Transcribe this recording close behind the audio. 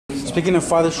Speaking of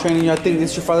fathers training you, I think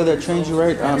it's your father that trains you,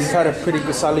 right? You've had a pretty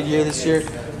good solid year this year.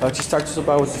 Just talk to us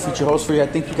about what the future holds for you. I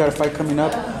think you got a fight coming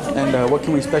up, and what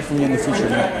can we expect from you in the future,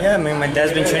 man? Yeah, I mean, my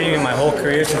dad's been training me my whole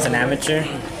career since an amateur.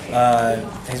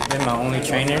 He's been my only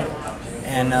trainer.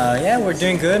 And yeah, we're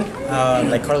doing good.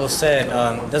 Like Carlos said,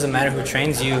 it doesn't matter who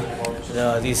trains you.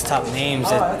 These top names,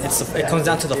 it comes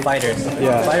down to the fighter.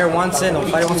 Yeah. The fighter wants it, and the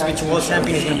fighter wants to be world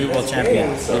champion, he's going to be world champion.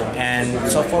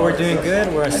 And so far we're doing good,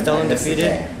 we're still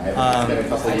undefeated.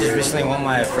 I just recently won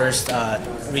my first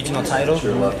regional title,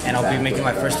 and I'll be making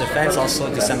my first defense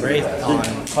also December 8th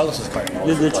on Carlos's card.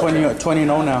 You're 20-0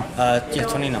 now? Yeah,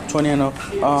 20-0.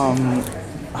 20-0.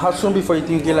 How soon before you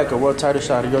think you get like a world title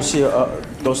shot, you'll see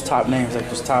those top names, like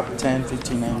those top 10,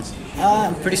 15 names?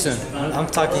 Pretty soon. I'm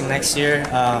talking next year.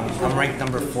 I'm ranked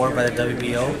number 4 by the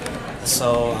WBO,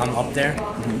 so I'm up there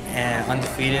and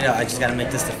undefeated. I just gotta make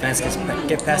this defense,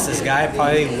 get past this guy.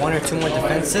 Probably 1 or 2 more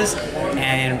defenses,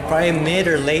 and probably mid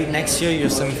or late next year, you'll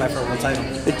see me fight for a world title.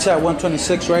 It's at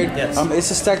 126, right? Yes.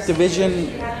 It's a stacked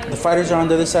division. The fighters are on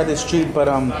the other side of the street, but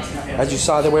as you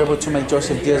saw, they were able to make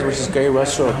Joseph Diaz versus Gary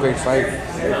Russell a great fight.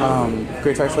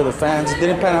 Great fight for the fans. It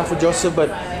didn't pan out for Joseph, but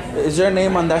is there a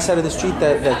name on that side of the street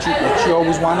that you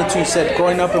always wanted to? You said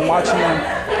growing up and watching him,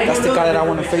 that's the guy that I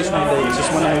want to face one day.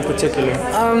 Just one name in particular.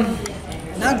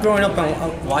 Not growing up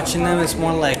and watching them. It's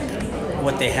more like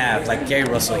what they have. Like Gary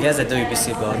Russell, he has a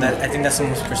WBC belt. I think that's the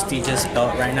most prestigious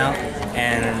belt right now,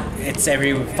 and it's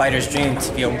every fighter's dream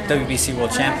to be a WBC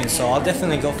world champion. So I'll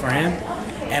definitely go for him.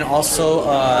 And also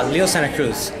Leo Santa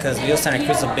Cruz, because Leo Santa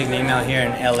Cruz is a big name out here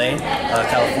in LA,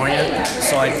 California.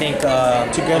 So I think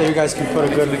together you guys can put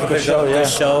a good show, good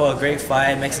show, a great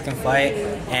fight, Mexican fight,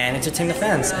 and entertain the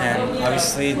fans. And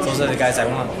obviously, those are the guys I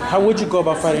want. How would you go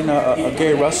about fighting a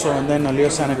Gary Russell and then a Leo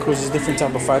Santa Cruz? Is different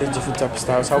type of fighters, different type of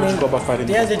styles. How would you go about fighting?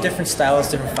 Yeah, they're different styles,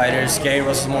 different fighters. Gary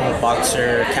Russell's more of a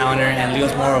boxer, counter, and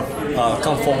Leo's more of a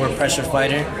come forward pressure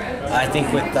fighter. I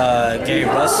think with Gary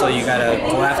Russell, you gotta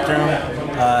go after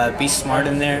him, be smart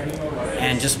in there,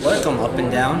 and just work him up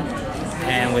and down.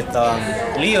 And with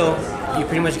Leo, you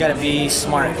pretty much gotta be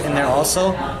smart in there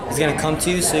also. He's gonna come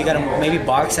to you, so you gotta maybe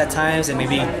box at times and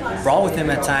maybe brawl with him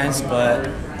at times, but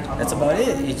that's about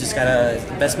it. You just gotta,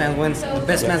 the best man wins. The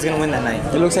best man's gonna win that night.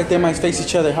 It looks like they might face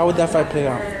each other. How would that fight play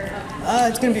out?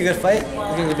 It's gonna be a good fight.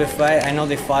 It's gonna be a good fight. I know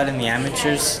they fought in the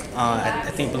amateurs.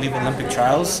 I believe Olympic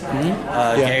trials.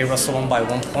 Gary Russell won by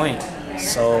 1 point.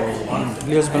 So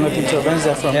Leo's been looking to avenge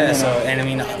that from him. Yeah. So and I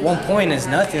mean, 1 point is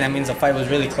nothing. That means the fight was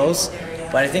really close.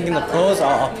 But I think in the pros,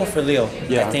 I'll pull for Leo.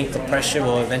 Yeah. I think the pressure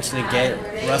will eventually get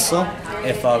Russell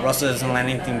if Russell doesn't land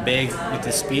anything big with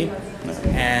his speed.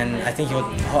 And I think he'll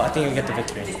get the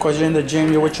victory. Of course, you're in the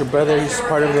gym. You're with your brother. He's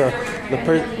part of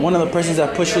one of the persons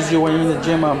that pushes you when you're in the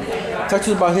gym. Talk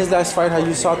to us about his last fight, how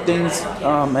you saw things,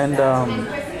 and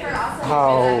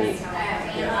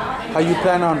how you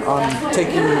plan on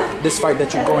taking this fight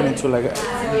that you're going into. Like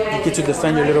you get to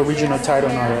defend your little regional title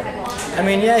and all that. I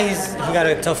mean, yeah, he got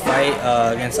a tough fight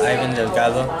against Ivan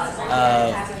Delgado.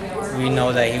 We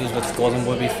know that he was with Golden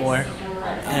Boy before.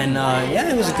 And yeah,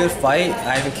 it was a good fight.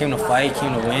 Ivan came to fight,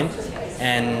 came to win.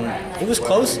 And it was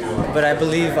close, but I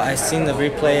believe I've seen the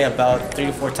replay about 3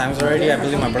 to 4 times already. I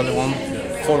believe my brother won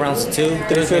 4 rounds to 2.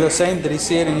 Did he feel the same? Did he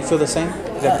see it and he feel the same?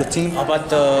 Like the team? About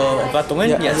the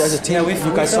win? Yeah, yes. As a team, yeah,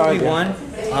 you guys saw it. We won.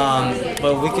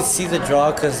 But we could see the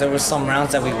draw because there were some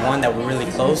rounds that we won that were really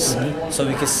close. So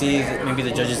we could see that maybe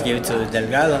the judges gave it to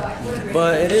Delgado.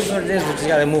 But it is what it is. We just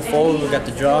got to move forward. We got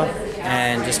the draw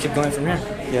and just keep going from here.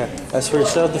 Yeah. As for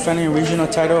yourself, defending a regional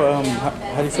title,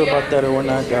 how do you feel about that or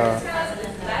whatnot?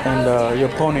 And your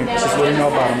opponent, just what do you know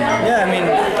about him? Yeah, I mean,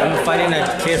 I'm fighting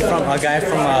a guy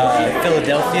from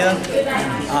Philadelphia.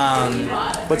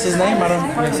 What's his name? I don't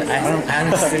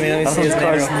honestly, let me see his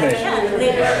name real quick.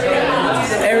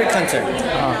 Eric Hunter.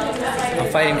 I'm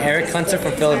fighting Eric Hunter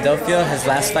from Philadelphia. His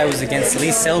last fight was against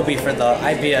Lee Selby for the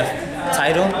IBF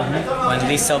title when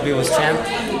Lee Selby was champ.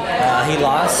 He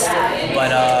lost,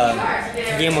 but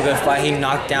he gave him a good fight. He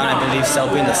knocked down, I believe,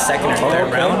 Selby in the 2nd or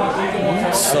 3rd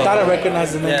round. So, I thought I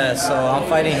recognized him. Yeah, so I'm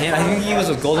fighting him. I think he was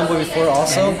with Golden Boy before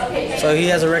also. So he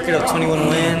has a record of 21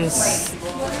 wins,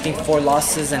 I think 4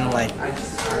 losses, and like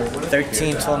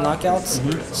 13, 12 knockouts.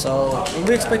 So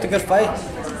we expect a good fight.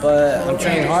 But I'm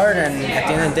training hard, and at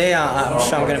the end of the day, I'm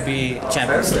sure I'm going to be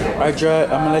champion still. All right,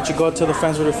 Joet, I'm going to let you go tell the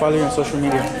fans where to follow you on social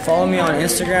media. Follow me on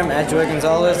Instagram at Joet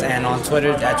Gonzalez and on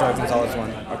Twitter at Joet Gonzalez1.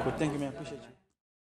 All right, cool. Thank you, man. Appreciate you.